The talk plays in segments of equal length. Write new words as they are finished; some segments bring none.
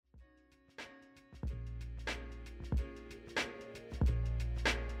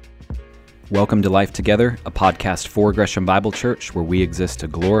Welcome to Life Together, a podcast for Gresham Bible Church where we exist to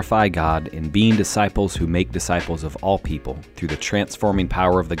glorify God in being disciples who make disciples of all people through the transforming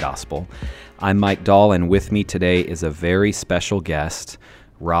power of the gospel. I'm Mike Dahl, and with me today is a very special guest,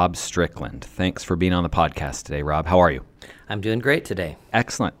 Rob Strickland. Thanks for being on the podcast today, Rob. How are you? I'm doing great today.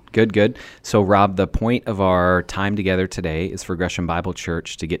 Excellent. Good. So, Rob, the point of our time together today is for Gresham Bible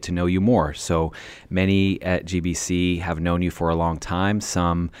Church to get to know you more. So many at GBC have known you for a long time,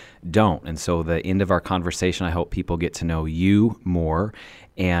 some don't. And so the end of our conversation, I hope people get to know you more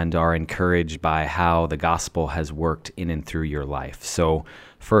and are encouraged by how the gospel has worked in and through your life. So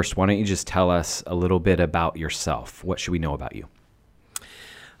first, why don't you just tell us a little bit about yourself? What should we know about you?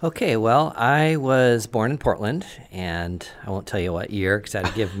 Okay, well, I was born in Portland, and I won't tell you what year because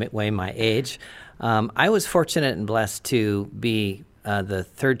I'd give away my age. I was fortunate and blessed to be the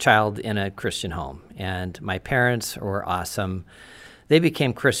third child in a Christian home, and my parents were awesome. They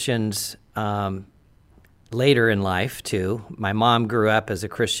became Christians later in life, too. My mom grew up as a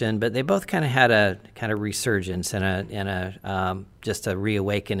Christian, but they both kind of had a kind of resurgence and just a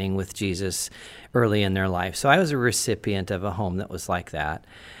reawakening with Jesus early in their life. So I was a recipient of a home that was like that.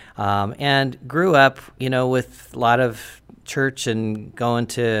 And grew up, with a lot of church and going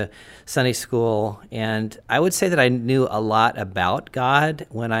to Sunday school. And I would say that I knew a lot about God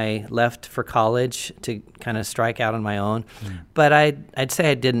when I left for college to kind of strike out on my own. But I'd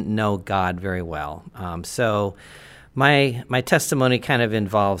say I didn't know God very well. So my testimony kind of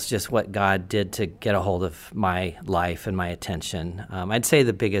involves just what God did to get a hold of my life and my attention. I'd say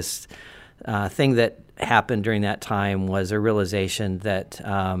the biggest thing that happened during that time was a realization that,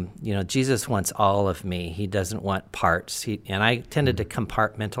 Jesus wants all of me. He doesn't want parts. And I tended to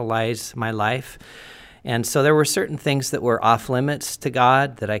compartmentalize my life. And so there were certain things that were off limits to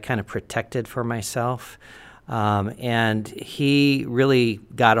God that I kind of protected for myself. And he really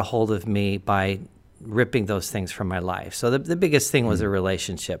got a hold of me by ripping those things from my life. So the biggest thing was a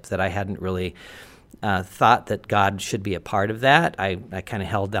relationship that I hadn't really thought that God should be a part of that. I kind of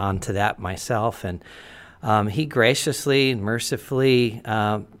held on to that myself, and he graciously and mercifully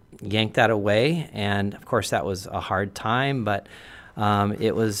yanked that away. And of course, that was a hard time, but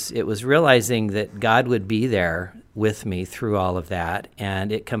it was realizing that God would be there with me through all of that,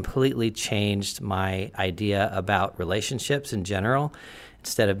 and it completely changed my idea about relationships in general.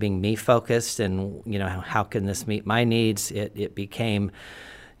 Instead of being me focused and how can this meet my needs, it became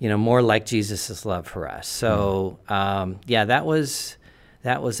more like Jesus' love for us. So, that was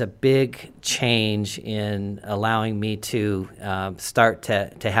a big change in allowing me to start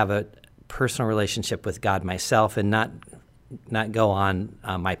to have a personal relationship with God myself and not go on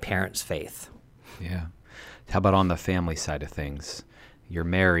my parents' faith. Yeah. How about on the family side of things? You're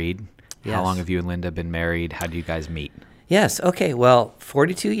married. Yes. How long have you and Linda been married? How do you guys meet? Yes. Okay. Well,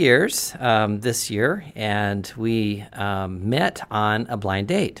 42 years this year, and we met on a blind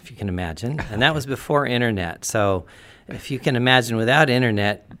date, if you can imagine, and that was before internet. So if you can imagine, without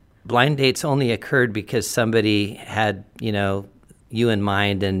internet, blind dates only occurred because somebody had, you in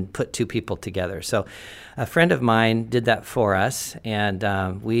mind and put two people together. So a friend of mine did that for us,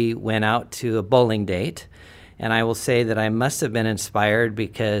 and we went out to a bowling date. And I will say that I must have been inspired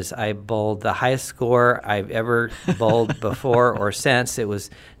because I bowled the highest score I've ever bowled before or since. It was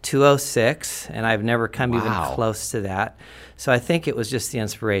 206, and I've never come even close to that. So I think it was just the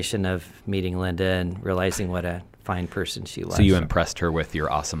inspiration of meeting Linda and realizing what a fine person she was. So you impressed her with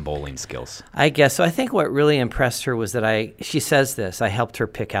your awesome bowling skills. I guess so. I think what really impressed her was that she says this, I helped her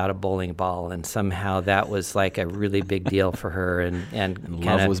pick out a bowling ball, and somehow that was like a really big deal for her. And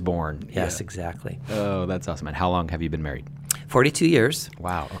love was born. Yes, Yeah. Exactly. Oh, that's awesome. And how long have you been married? 42 years.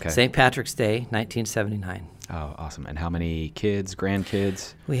 Wow, okay. St. Patrick's Day, 1979. Oh, awesome. And how many kids,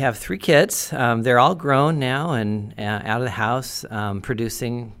 grandkids? We have 3 kids. They're all grown now and out of the house,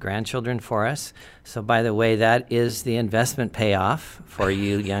 producing grandchildren for us. So, by the way, that is the investment payoff for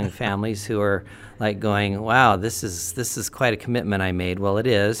you young families who are like going, wow, this is quite a commitment I made. Well, it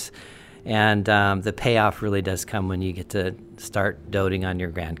is. And the payoff really does come when you get to start doting on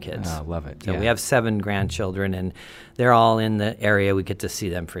your grandkids. Oh, love it. So yeah. we have 7 grandchildren, and they're all in the area. We get to see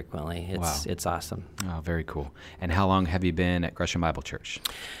them frequently. It's awesome. Oh, very cool. And how long have you been at Gresham Bible Church?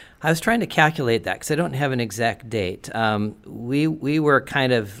 I was trying to calculate that because I don't have an exact date. We were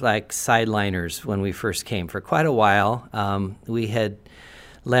kind of like sideliners when we first came for quite a while. We had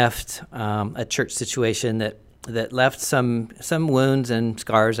left a church situation that left some wounds and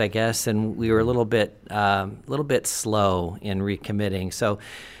scars, I guess, and we were a little bit slow in recommitting. So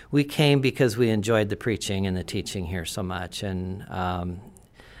we came because we enjoyed the preaching and the teaching here so much, and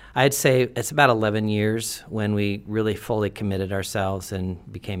I'd say it's about 11 years when we really fully committed ourselves and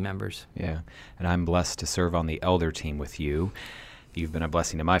became members. Yeah, and I'm blessed to serve on the elder team with you. You've been a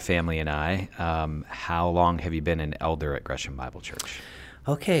blessing to my family and I. How long have you been an elder at Gresham Bible Church?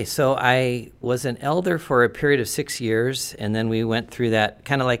 Okay, so I was an elder for a period of 6 years, and then we went through that,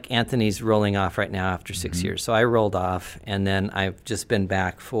 kind of like Anthony's rolling off right now after 6 years. So I rolled off, and then I've just been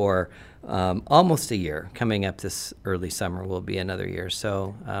back for almost a year. Coming up this early summer will be another year.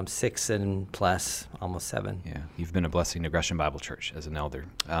 So 6 and plus, almost 7. Yeah, you've been a blessing to Gresham Bible Church as an elder.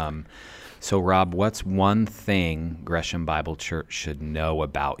 So Rob, what's one thing Gresham Bible Church should know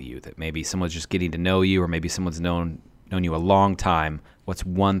about you that maybe someone's just getting to know you, or maybe someone's known you a long time? What's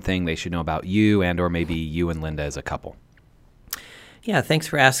one thing they should know about you, and or maybe you and Linda as a couple? Yeah, thanks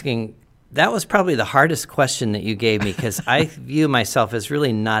for asking. That was probably the hardest question that you gave me, because I view myself as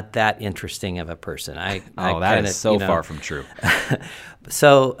really not that interesting of a person. That is so far from true.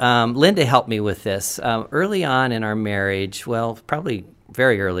 So Linda helped me with this. Early on in our marriage, well, probably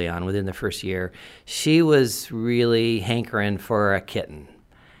very early on, within the first year, she was really hankering for a kitten.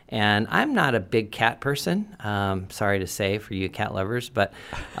 And I'm not a big cat person, sorry to say for you cat lovers, but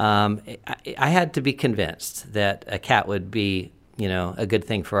I had to be convinced that a cat would be, a good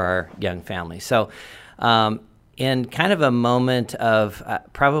thing for our young family. So in kind of a moment of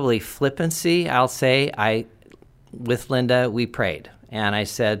probably flippancy, I'll say, with Linda, we prayed. And I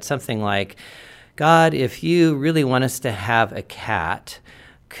said something like, God, if you really want us to have a cat,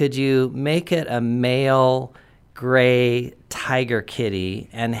 could you make it a male gray tiger kitty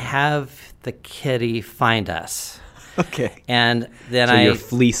and have the kitty find us? Okay. And then so your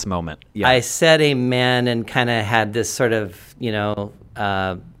fleece moment. Yeah. I said amen and kind of had this sort of,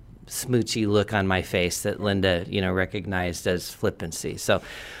 smoochy look on my face that Linda, recognized as flippancy. So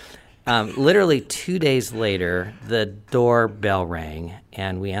literally 2 days later, the doorbell rang,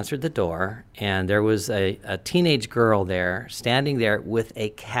 and we answered the door, and there was a teenage girl there, standing there with a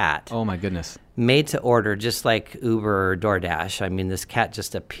cat. Oh, my goodness. Made to order, just like Uber or DoorDash. I mean, this cat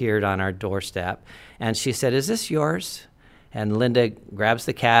just appeared on our doorstep, and she said, "Is this yours?" And Linda grabs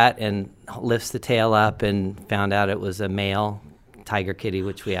the cat and lifts the tail up and found out it was a male tiger kitty,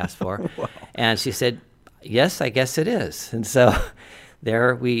 which we asked for. Wow. And she said, "Yes, I guess it is." And so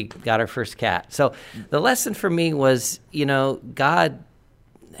there we got our first cat. So the lesson for me was, God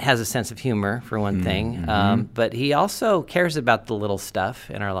has a sense of humor, for one thing, but he also cares about the little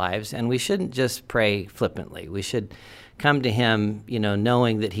stuff in our lives, and we shouldn't just pray flippantly. We should come to him,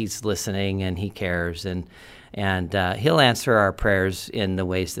 knowing that he's listening and he cares, and he'll answer our prayers in the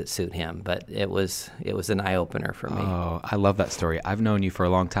ways that suit him. But it was an eye-opener for me. Oh, I love that story. I've known you for a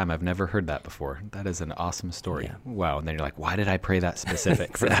long time. I've never heard that before. That is an awesome story. Yeah. Wow. And then you're like, why did I pray that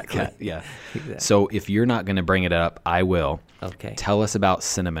specific for that cat? Yeah. Exactly. So if you're not going to bring it up, I will. Okay. Tell us about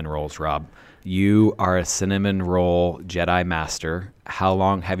cinnamon rolls, Rob. You are a cinnamon roll Jedi master. How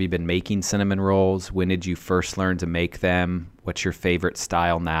long have you been making cinnamon rolls? When did you first learn to make them? What's your favorite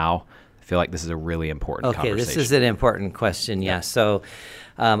style now? I feel like this is a really important conversation. Okay, this is an important question, yeah. So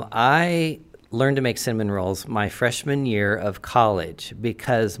I learned to make cinnamon rolls my freshman year of college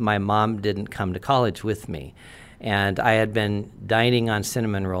because my mom didn't come to college with me. And I had been dining on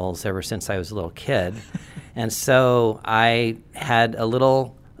cinnamon rolls ever since I was a little kid. And so I had a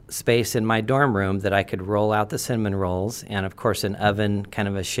little space in my dorm room that I could roll out the cinnamon rolls, and of course an oven, kind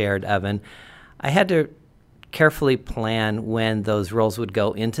of a shared oven. I had to carefully plan when those rolls would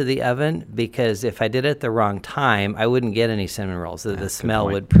go into the oven, because if I did it at the wrong time, I wouldn't get any cinnamon rolls. The smell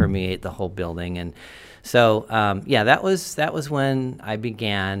would permeate the whole building. And so, that was when I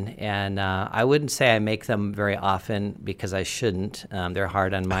began. And I wouldn't say I make them very often because I shouldn't. They're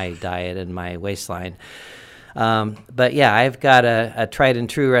hard on my diet and my waistline. But yeah, I've got a tried and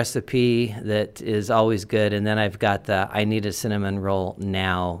true recipe that is always good, and then I've got the I need a cinnamon roll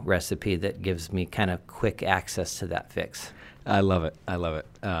now recipe that gives me kind of quick access to that fix. I love it.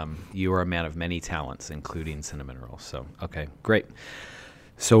 You are a man of many talents, including cinnamon rolls. So, okay, great.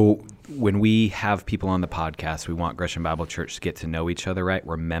 So when we have people on the podcast, we want Gresham Bible Church to get to know each other, right?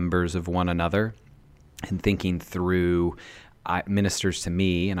 We're members of one another, and thinking through ministers to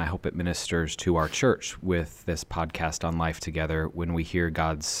me, and I hope it ministers to our church with this podcast on Life Together when we hear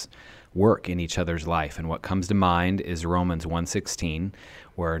God's work in each other's life. And what comes to mind is Romans 1:16,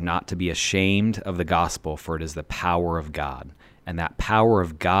 where not to be ashamed of the gospel, for it is the power of God. And that power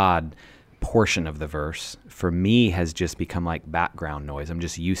of God portion of the verse, for me, has just become like background noise. I'm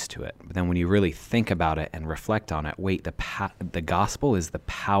just used to it. But then when you really think about it and reflect on it, wait, the gospel is the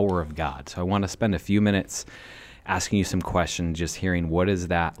power of God. So I want to spend a few minutes asking you some questions, just hearing what does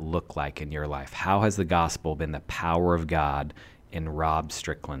that look like in your life? How has the gospel been the power of God in Rob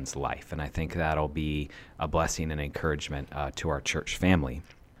Strickland's life. And I think that'll be a blessing and encouragement to our church family.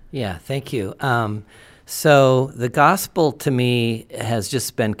 Yeah, thank you. So the gospel to me has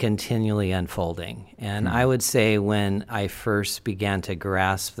just been continually unfolding. And I would say when I first began to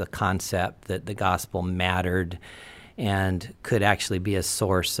grasp the concept that the gospel mattered and could actually be a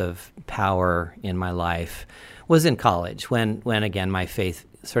source of power in my life was in college, when again, my faith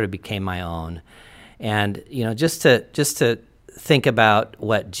sort of became my own. And, just to think about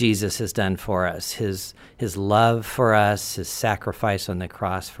what Jesus has done for us, his love for us, his sacrifice on the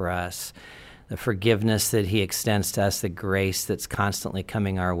cross for us, the forgiveness that he extends to us, the grace that's constantly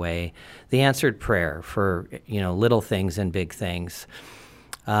coming our way, the answered prayer for, little things and big things.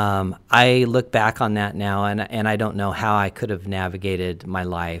 I look back on that now, and I don't know how I could have navigated my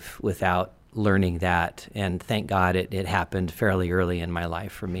life without learning that. And thank God it happened fairly early in my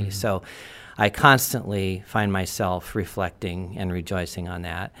life for me. Mm-hmm. So I constantly find myself reflecting and rejoicing on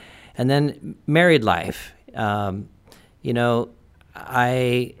that. And then married life. I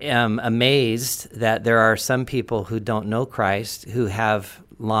am amazed that there are some people who don't know Christ who have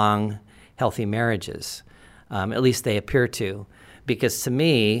long, healthy marriages. At least they appear to. Because to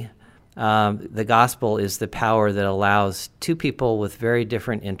me, the gospel is the power that allows two people with very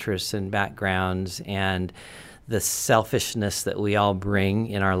different interests and backgrounds and the selfishness that we all bring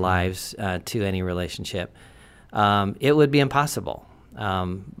in our lives to any relationship. It would be impossible.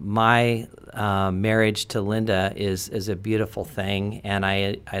 My marriage to Linda is a beautiful thing, and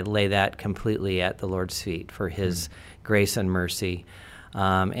I lay that completely at the Lord's feet for his grace and mercy.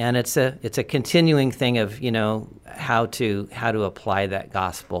 And it's a continuing thing of how to apply that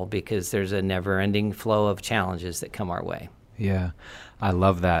gospel, because there's a never-ending flow of challenges that come our way. Yeah, I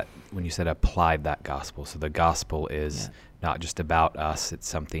love that when you said applied that gospel. So the gospel is not just about us; it's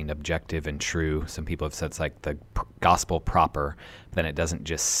something objective and true. Some people have said it's like the gospel proper. Then it doesn't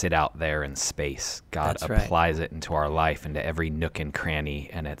just sit out there in space. God applies it into our life, into every nook and cranny,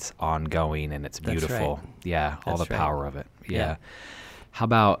 and it's ongoing and it's beautiful. That's right. Yeah, all the power of it. Yeah. How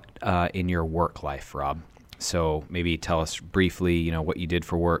about in your work life, Rob? So maybe tell us briefly, what you did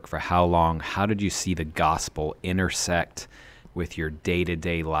for work, for how long. How did you see the gospel intersect with your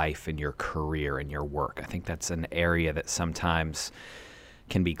day-to-day life and your career and your work? I think that's an area that sometimes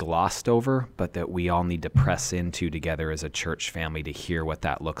can be glossed over, but that we all need to press into together as a church family to hear what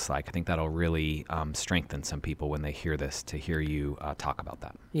that looks like. I think that'll really strengthen some people when they hear this, to hear you talk about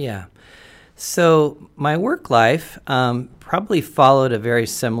that. Yeah. So my work life probably followed a very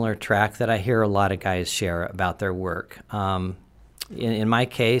similar track that I hear a lot of guys share about their work. In my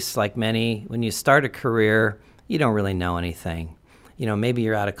case, like many, when you start a career, you don't really know anything. Maybe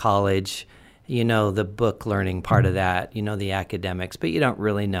you're out of college, the book learning part of that, the academics, but you don't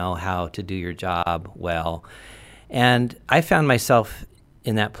really know how to do your job well. And I found myself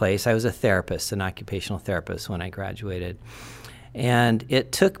in that place. I was a therapist, an occupational therapist, when I graduated. And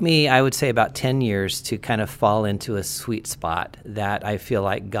it took me, I would say, about 10 years to kind of fall into a sweet spot that I feel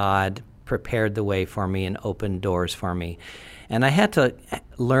like God prepared the way for me and opened doors for me. And I had to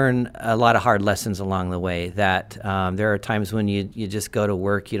learn a lot of hard lessons along the way, that there are times when you just go to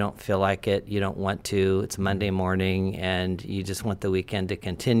work, you don't feel like it, you don't want to, it's Monday morning, and you just want the weekend to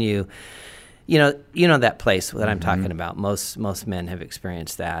continue. You know that place that I'm talking about. Most men have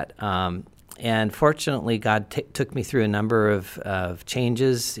experienced that. And fortunately, God took me through a number of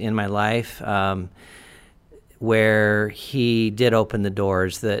changes in my life where he did open the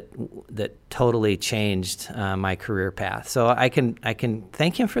doors that totally changed my career path. So I can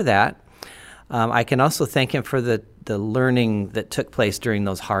thank him for that. I can also thank him for the learning that took place during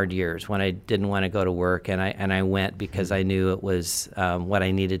those hard years when I didn't want to go to work, and I went because I knew it was what I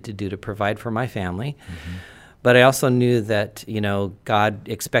needed to do to provide for my family. Mm-hmm. But I also knew that, God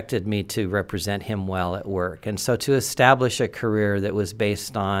expected me to represent him well at work. And so to establish a career that was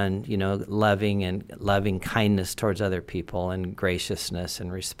based on, loving kindness towards other people, and graciousness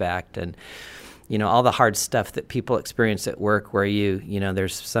and respect, and, all the hard stuff that people experience at work where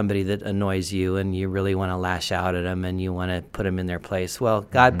there's somebody that annoys you and you really want to lash out at them and you want to put them in their place. Well,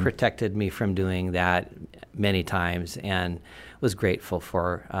 God protected me from doing that many times, and was grateful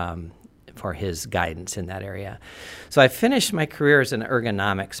for his guidance in that area. So I finished my career as an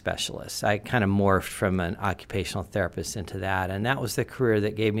ergonomic specialist. I kind of morphed from an occupational therapist into that, and that was the career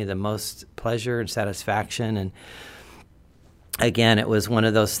that gave me the most pleasure and satisfaction. And again, it was one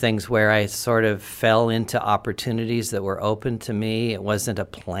of those things where I sort of fell into opportunities that were open to me. It wasn't a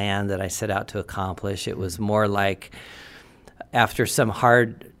plan that I set out to accomplish. It was more like, after some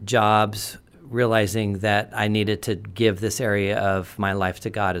hard jobs, realizing that I needed to give this area of my life to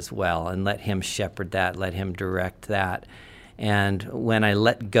God as well, and let him shepherd that, let him direct that. And when I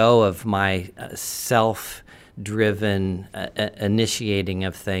let go of my self-driven initiating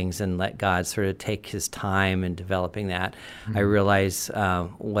of things and let God sort of take his time in developing that, I realize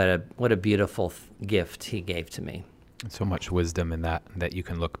what a beautiful gift he gave to me. So much wisdom in that you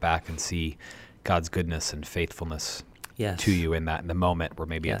can look back and see God's goodness and faithfulness to you in the moment where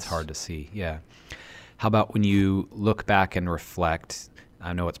maybe it's hard to see. Yeah. How about when you look back and reflect?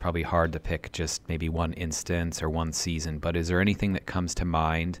 I know it's probably hard to pick just maybe one instance or one season, but is there anything that comes to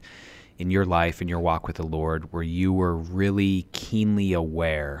mind in your life, in your walk with the Lord, where you were really keenly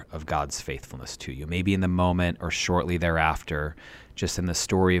aware of God's faithfulness to you? Maybe in the moment or shortly thereafter, just in the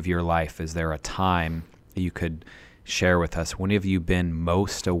story of your life, is there a time that you could share with us? When have you been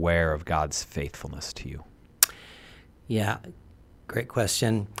most aware of God's faithfulness to you? Yeah, great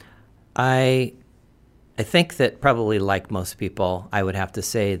question. I think that probably like most people, I would have to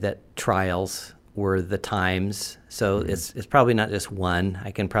say that trials were the times. So it's probably not just one. I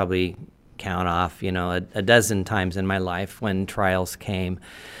can probably count off, a dozen times in my life when trials came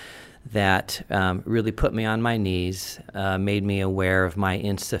that really put me on my knees, made me aware of my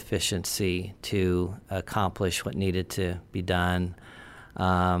insufficiency to accomplish what needed to be done,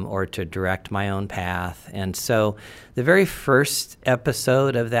 or to direct my own path. And so the very first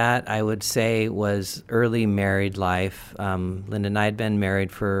episode of that, I would say, was early married life. Linda and I had been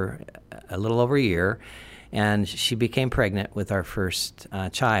married for a little over a year, and she became pregnant with our first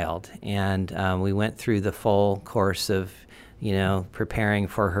child. And we went through the full course of, preparing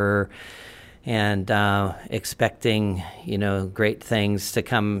for her and expecting, great things to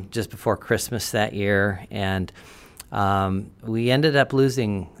come just before Christmas that year. And we ended up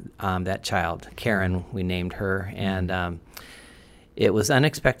losing that child, Karen, we named her, and it was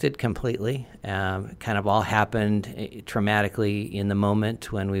unexpected completely. Kind of all happened traumatically in the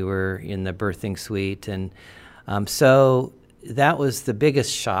moment when we were in the birthing suite, and so that was the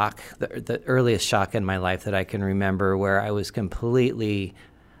biggest shock, the earliest shock in my life that I can remember, where I was completely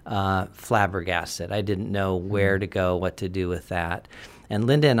flabbergasted. I didn't know where to go, what to do with that. And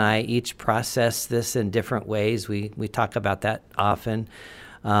Linda and I each process this in different ways. We talk about that often.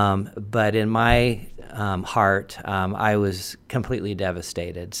 But in my heart, I was completely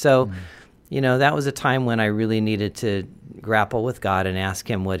devastated. So, that was a time when I really needed to grapple with God and ask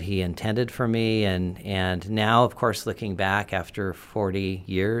him what he intended for me. And now, of course, looking back after 40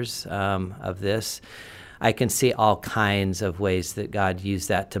 years of this, I can see all kinds of ways that God used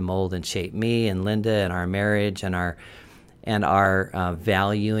that to mold and shape me and Linda and our marriage and our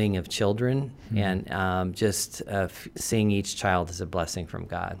valuing of children, and just seeing each child as a blessing from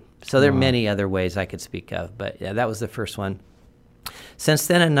God. So there are many other ways I could speak of, but yeah, that was the first one. Since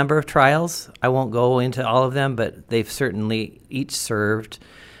then, a number of trials. I won't go into all of them, but they've certainly each served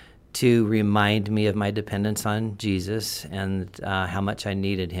to remind me of my dependence on Jesus and how much I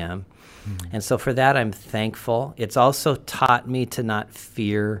needed him. And so for that, I'm thankful. It's also taught me to not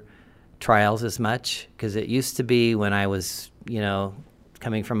fear trials as much, because it used to be when I was,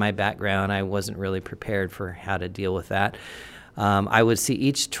 coming from my background, I wasn't really prepared for how to deal with that. I would see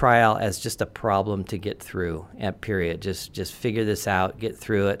each trial as just a problem to get through, period. Just figure this out, get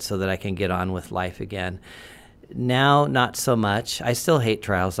through it so that I can get on with life again. Now, not so much. I still hate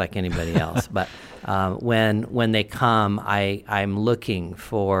trials like anybody else, but when they come, I'm looking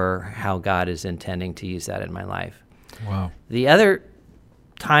for how God is intending to use that in my life. Wow. The other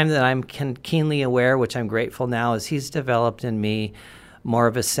time that I'm keenly aware, which I'm grateful now, is he's developed in me more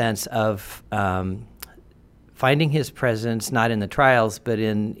of a sense of finding his presence, not in the trials, but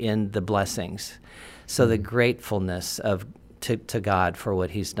in the blessings. So the gratefulness to God for what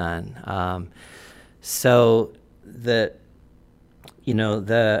he's done. So the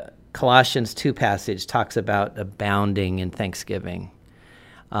Colossians 2 passage talks about abounding in thanksgiving,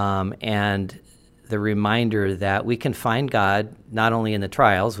 and the reminder that we can find God not only in the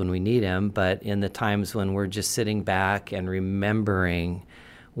trials when we need him, but in the times when we're just sitting back and remembering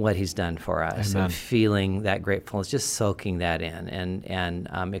what he's done for us. Amen. And feeling that gratefulness, just soaking that in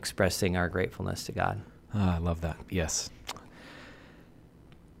and expressing our gratefulness to God. I love that. Yes.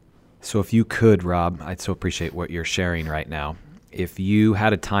 So if you could, Rob, I'd so appreciate what you're sharing right now. If you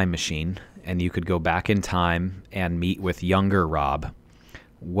had a time machine and you could go back in time and meet with younger Rob,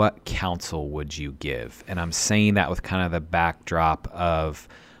 what counsel would you give? And I'm saying that with kind of the backdrop of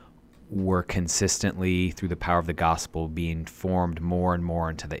we're consistently, through the power of the gospel, being formed more and more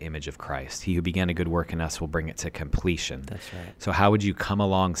into the image of Christ. He who began a good work in us will bring it to completion. That's right. So how would you come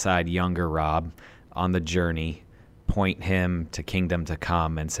alongside younger Rob on the journey, point him to kingdom to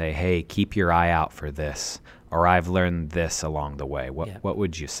come, and say, hey, keep your eye out for this, or I've learned this along the way? What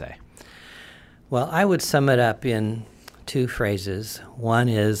would you say? Well, I would sum it up in two phrases. One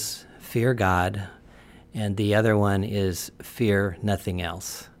is fear God, and the other one is fear nothing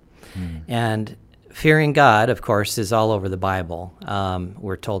else. And fearing God, of course, is all over the Bible.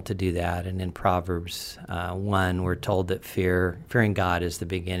 We're told to do that, and in Proverbs 1, we're told that fearing God is the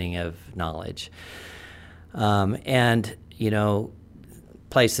beginning of knowledge. And,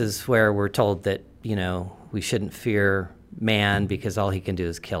 places where we're told that, we shouldn't fear man because all he can do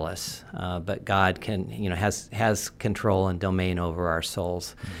is kill us. But God has control and domain over our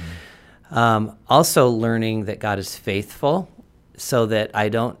souls. Also learning that God is faithful so that I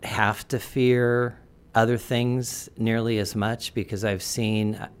don't have to fear other things nearly as much, because I've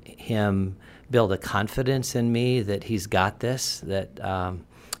seen him build a confidence in me that he's got this, that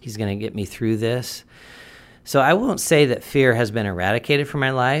he's going to get me through this. So I won't say that fear has been eradicated from my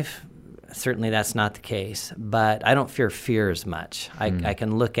life. Certainly that's not the case, but I don't fear as much. I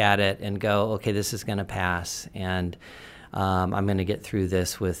can look at it and go, okay, this is going to pass, and I'm going to get through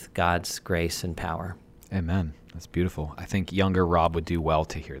this with God's grace and power. Amen. That's beautiful. I think younger Rob would do well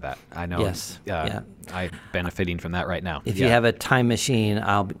to hear that. I know. Yes. I'm benefiting from that right now. If you have a time machine,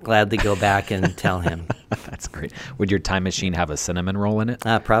 I'll gladly go back and tell him. That's great. Would your time machine have a cinnamon roll in it?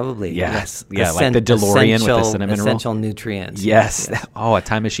 Probably. Yes. Yeah, like the DeLorean with the cinnamon roll. Essential nutrients. Yes. Oh, a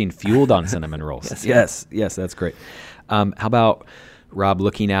time machine fueled on cinnamon rolls. Yes. That's great. How about, Rob,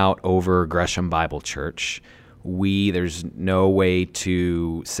 looking out over Gresham Bible Church? There's no way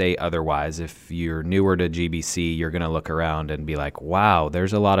to say otherwise. If you're newer to GBC, you're going to look around and be like, wow,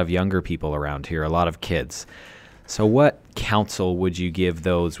 there's a lot of younger people around here, a lot of kids. So what counsel would you give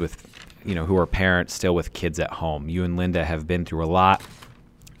those with, who are parents still with kids at home? You and Linda have been through a lot.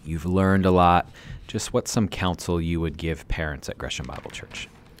 You've learned a lot. Just what's some counsel you would give parents at Gresham Bible Church?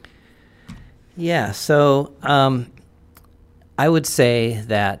 Yeah, so I would say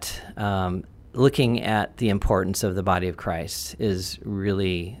that looking at the importance of the body of Christ is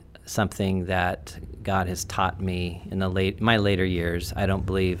really something that God has taught me in my later years. I don't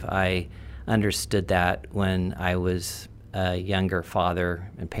believe I understood that when I was a younger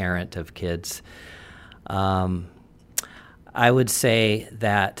father and parent of kids. I would say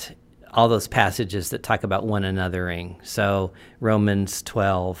that all those passages that talk about one anothering, so Romans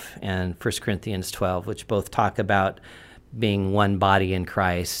 12 and 1 Corinthians 12, which both talk about being one body in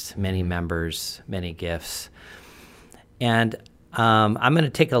Christ, many members, many gifts. And I'm going to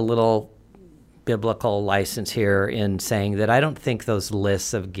take a little biblical license here in saying that I don't think those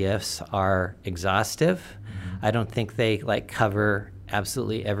lists of gifts are exhaustive. I don't think they cover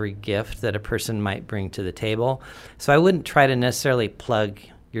absolutely every gift that a person might bring to the table. So I wouldn't try to necessarily plug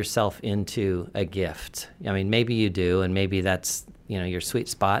yourself into a gift. I mean, maybe you do, and maybe that's, your sweet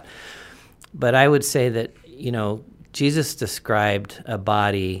spot. But I would say that, Jesus described a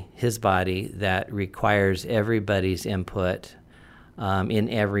body, his body, that requires everybody's input in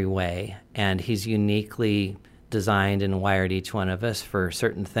every way. And he's uniquely designed and wired each one of us for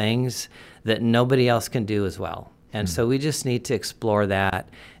certain things that nobody else can do as well. And so we just need to explore that,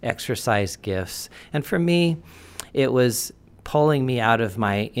 exercise gifts. And for me, it was pulling me out of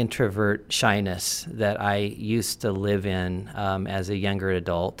my introvert shyness that I used to live in as a younger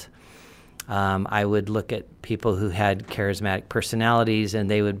adult. I would look at people who had charismatic personalities, and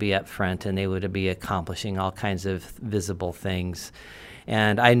they would be up front, and they would be accomplishing all kinds of visible things.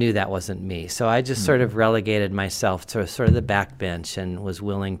 And I knew that wasn't me. So I just sort of relegated myself to sort of the back bench and was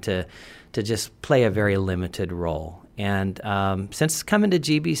willing to just play a very limited role. And since coming to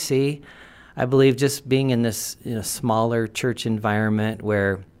GBC, I believe just being in this smaller church environment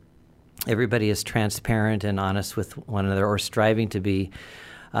where everybody is transparent and honest with one another, or striving to be,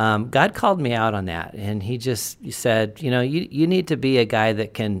 God called me out on that, and he said, you need to be a guy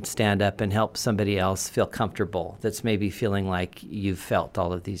that can stand up and help somebody else feel comfortable, that's maybe feeling like you've felt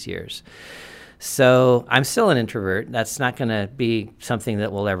all of these years. So I'm still an introvert. That's not going to be something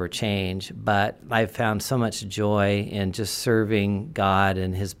that will ever change, but I've found so much joy in just serving God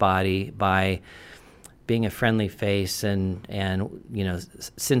and his body by being a friendly face and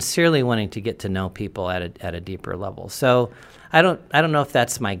sincerely wanting to get to know people at a deeper level. So I don't know if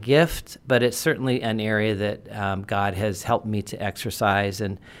that's my gift, but it's certainly an area that God has helped me to exercise,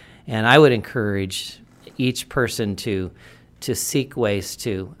 and I would encourage each person to seek ways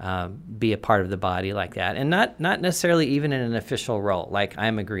to be a part of the body like that, and not necessarily even in an official role, like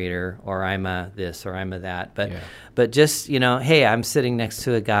I'm a greeter or I'm a this or I'm a that, but just hey, I'm sitting next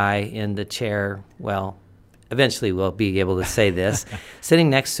to a guy in the chair. Well, eventually we'll be able to say this. Sitting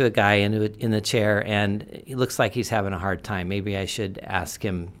next to a guy in the chair, and it looks like he's having a hard time. Maybe I should ask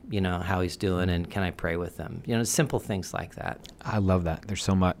him, how he's doing, and can I pray with him? Simple things like that. I love that. There's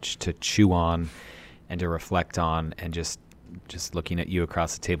so much to chew on and to reflect on, and just looking at you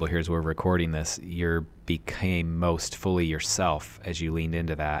across the table here as we're recording this, you became most fully yourself as you leaned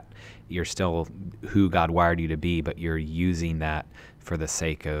into that. You're still who God wired you to be, but you're using that for the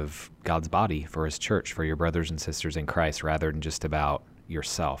sake of God's body, for his church, for your brothers and sisters in Christ, rather than just about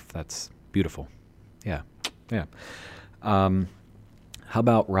yourself. That's beautiful. Yeah. How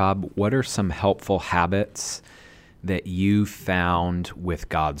about, Rob, what are some helpful habits that you found with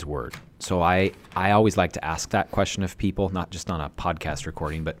God's word? So I always like to ask that question of people, not just on a podcast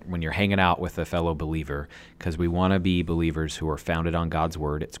recording, but when you're hanging out with a fellow believer, because we want to be believers who are founded on God's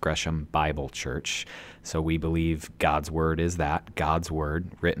word. It's Gresham Bible Church. So we believe God's word is that, God's word,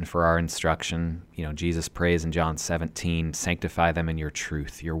 written for our instruction. Jesus prays in John 17, sanctify them in your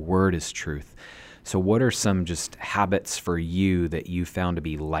truth. Your word is truth. So what are some just habits for you that you found to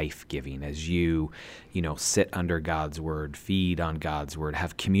be life-giving as you sit under God's word, feed on God's word,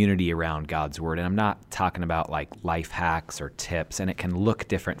 have community around God's word? And I'm not talking about like life hacks or tips, and it can look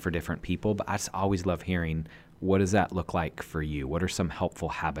different for different people, but I just always love hearing, what does that look like for you? What are some helpful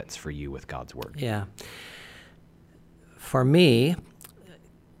habits for you with God's word? Yeah. For me,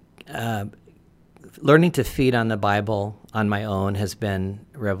 learning to feed on the Bible on my own has been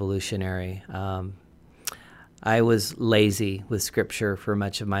revolutionary. I was lazy with Scripture for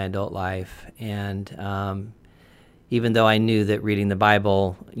much of my adult life, and even though I knew that reading the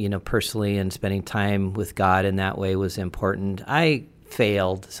Bible, personally and spending time with God in that way was important, I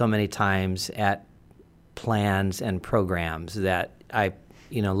failed so many times at plans and programs that I,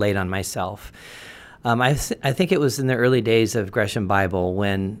 laid on myself. I think it was in the early days of Gresham Bible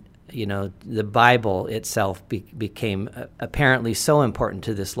when the Bible itself became apparently so important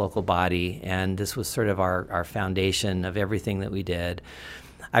to this local body, and this was sort of our foundation of everything that we did.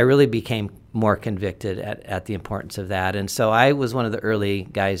 I really became more convicted at the importance of that, and so I was one of the early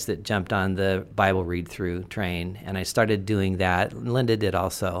guys that jumped on the Bible read-through train, and I started doing that. Linda did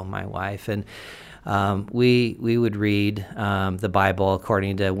also, my wife, and we would read the Bible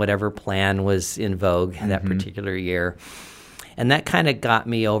according to whatever plan was in vogue that particular year. And that kind of got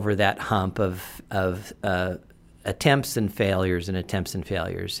me over that hump of attempts and failures and attempts and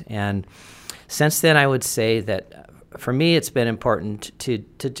failures. And since then, I would say that for me, it's been important to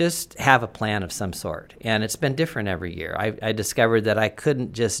just have a plan of some sort. And it's been different every year. I discovered that I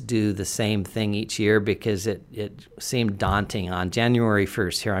couldn't just do the same thing each year because it seemed daunting. On January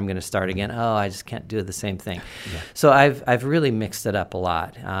 1st, here I'm going to start again. Oh, I just can't do the same thing. Yeah. So I've really mixed it up a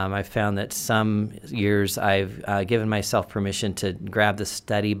lot. I've found that some years I've given myself permission to grab the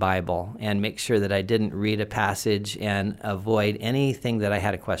study Bible and make sure that I didn't read a passage and avoid anything that I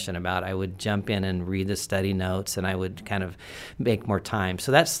had a question about. I would jump in and read the study notes, and I would kind of make more time.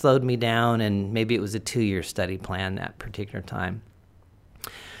 So that slowed me down, and maybe it was a 2-year study plan that particular time.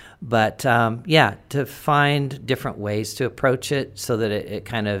 But to find different ways to approach it so that it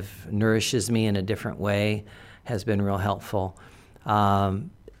kind of nourishes me in a different way has been real helpful. The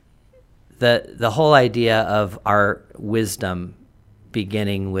whole idea of our wisdom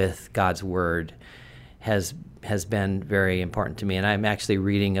beginning with God's Word has been very important to me. And I'm actually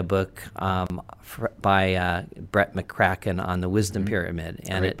reading a book by Brett McCracken on the wisdom pyramid,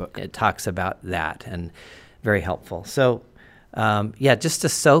 and it talks about that, and very helpful. So, just to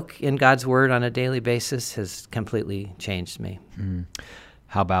soak in God's Word on a daily basis has completely changed me.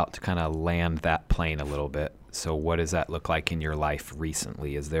 How about to kind of land that plane a little bit? So what does that look like in your life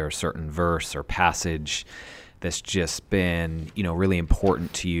recently? Is there a certain verse or passage that's just been, really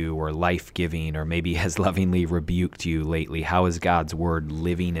important to you or life-giving, or maybe has lovingly rebuked you lately? How is God's Word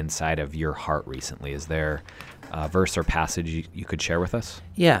living inside of your heart recently? Is there a verse or passage you could share with us?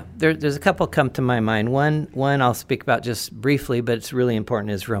 Yeah, there's a couple come to my mind. One I'll speak about just briefly, but it's really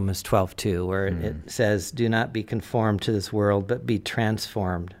important, is Romans 12:2, where it says, "Do not be conformed to this world, but be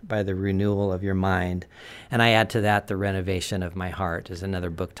transformed by the renewal of your mind." And I add to that, "The renovation of my heart" is another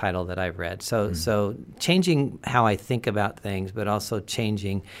book title that I've read. So changing how I think about things, but also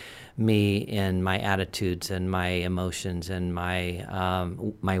changing me in my attitudes and my emotions and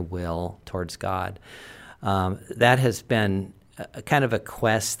my will towards God. That has been a kind of a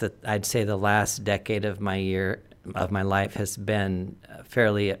quest that I'd say the last decade of my life has been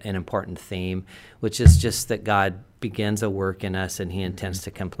fairly an important theme, which is just that God begins a work in us and He intends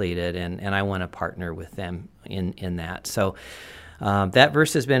to complete it, and I want to partner with them in that. So that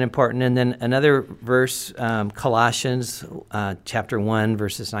verse has been important. And then another verse, Colossians chapter 1,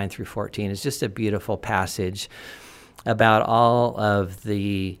 verses 9 through 14, is just a beautiful passage about all of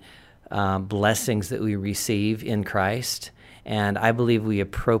the blessings that we receive in Christ, And I believe we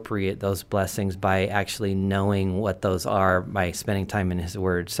appropriate those blessings by actually knowing what those are by spending time in His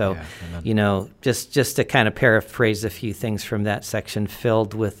Word. So, just to kind of paraphrase a few things from that section,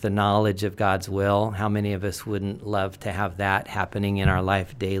 filled with the knowledge of God's will. How many of us wouldn't love to have that happening in our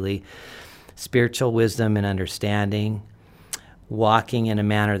life daily? Spiritual wisdom and understanding, walking in a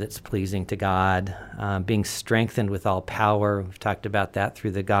manner that's pleasing to God, being strengthened with all power. We've talked about that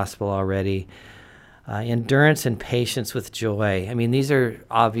through the gospel already. Endurance and patience with joy. I mean, these are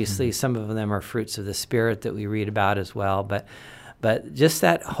obviously, some of them are fruits of the Spirit that we read about as well, but just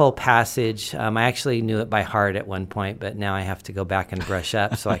that whole passage, I actually knew it by heart at one point, but now I have to go back and brush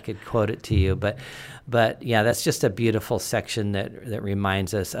up so I could quote it to you. But yeah, that's just a beautiful section that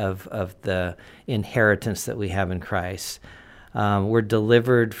reminds us of the inheritance that we have in Christ. We're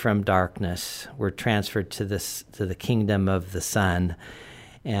delivered from darkness. We're transferred to the kingdom of the Son.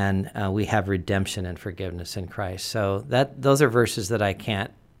 And we have redemption and forgiveness in Christ. So those are verses that I can't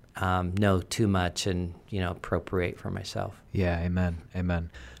know too much and appropriate for myself. Yeah,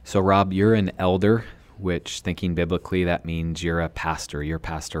 amen. So Rob, you're an elder, which thinking biblically, that means you're a pastor. You're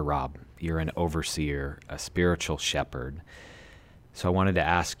Pastor Rob. You're an overseer, a spiritual shepherd. So I wanted to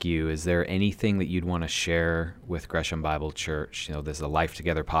ask you, is there anything that you'd want to share with Gresham Bible Church? This is a Life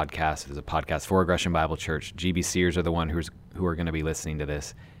Together podcast. It is a podcast for Gresham Bible Church. GBCers are the one who are going to be listening to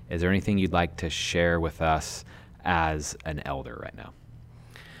this. Is there anything you'd like to share with us as an elder right now?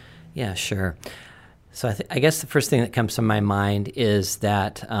 Yeah, sure. So I guess the first thing that comes to my mind is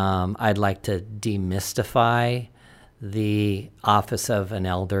that I'd like to demystify the office of an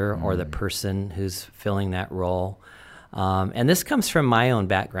elder or the person who's filling that role. And this comes from my own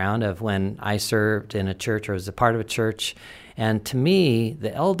background of when I served in a church or was a part of a church. And to me,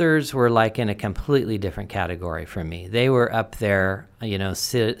 the elders were like in a completely different category from me. They were up there,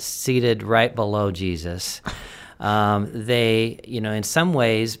 seated right below Jesus. They, in some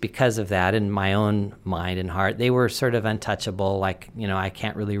ways, because of that, in my own mind and heart, they were sort of untouchable, like, I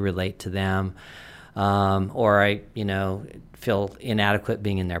can't really relate to them. Or I, feel inadequate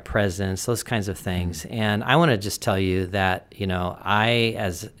being in their presence, those kinds of things. And I want to just tell you that, I,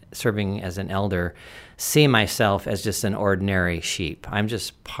 as serving as an elder, see myself as just an ordinary sheep. I'm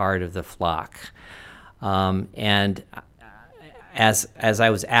just part of the flock. And as I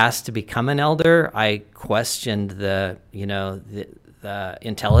was asked to become an elder, I questioned the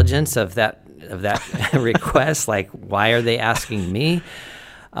intelligence of that request. Like, why are they asking me?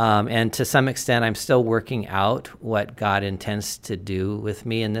 And to some extent, I'm still working out what God intends to do with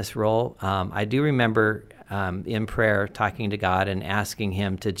me in this role. I do remember in prayer talking to God and asking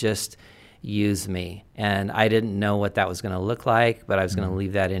Him to just use me. And I didn't know what that was going to look like, but I was going to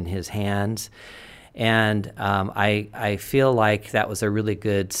leave that in His hands. And I feel like that was a really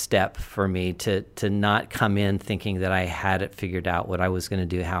good step for me to not come in thinking that I had it figured out, what I was going to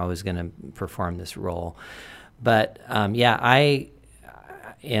do, how I was going to perform this role. But I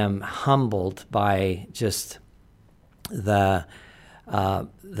am humbled by just the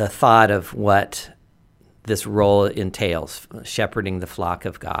thought of what this role entails, shepherding the flock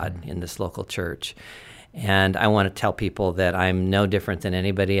of God in this local church. And I want to tell people that I'm no different than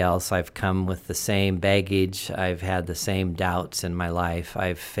anybody else. I've come with the same baggage. I've had the same doubts in my life.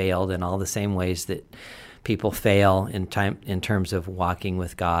 I've failed in all the same ways that people fail in terms of walking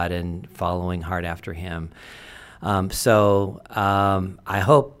with God and following hard after Him. So I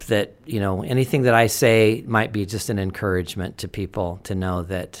hope that, anything that I say might be just an encouragement to people to know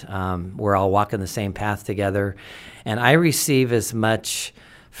that we're all walking the same path together. And I receive as much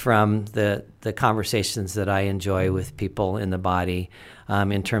from the conversations that I enjoy with people in the body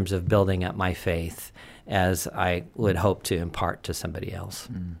in terms of building up my faith as I would hope to impart to somebody else.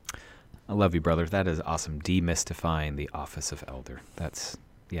 I love you, brother. That is awesome. Demystifying the office of elder.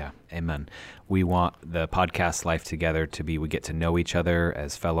 Yeah, amen. We want the podcast Life Together to be, we get to know each other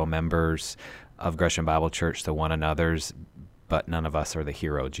as fellow members of Gresham Bible Church to one another's, but none of us are the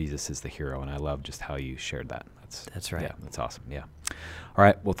hero. Jesus is the hero, and I love just how you shared that. That's right. Yeah, that's awesome, yeah. All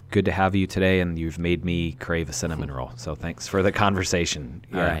right, well, good to have you today, and you've made me crave a cinnamon roll, so thanks for the conversation.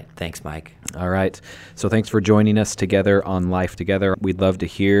 Yeah. All right, thanks, Mike. All right, so thanks for joining us together on Life Together. We'd love to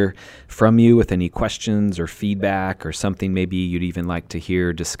hear from you with any questions or feedback or something maybe you'd even like to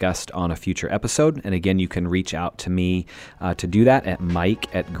hear discussed on a future episode. And again, you can reach out to me to do that at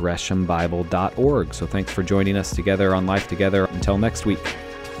mike@greshambible.org. So thanks for joining us together on Life Together. Until next week.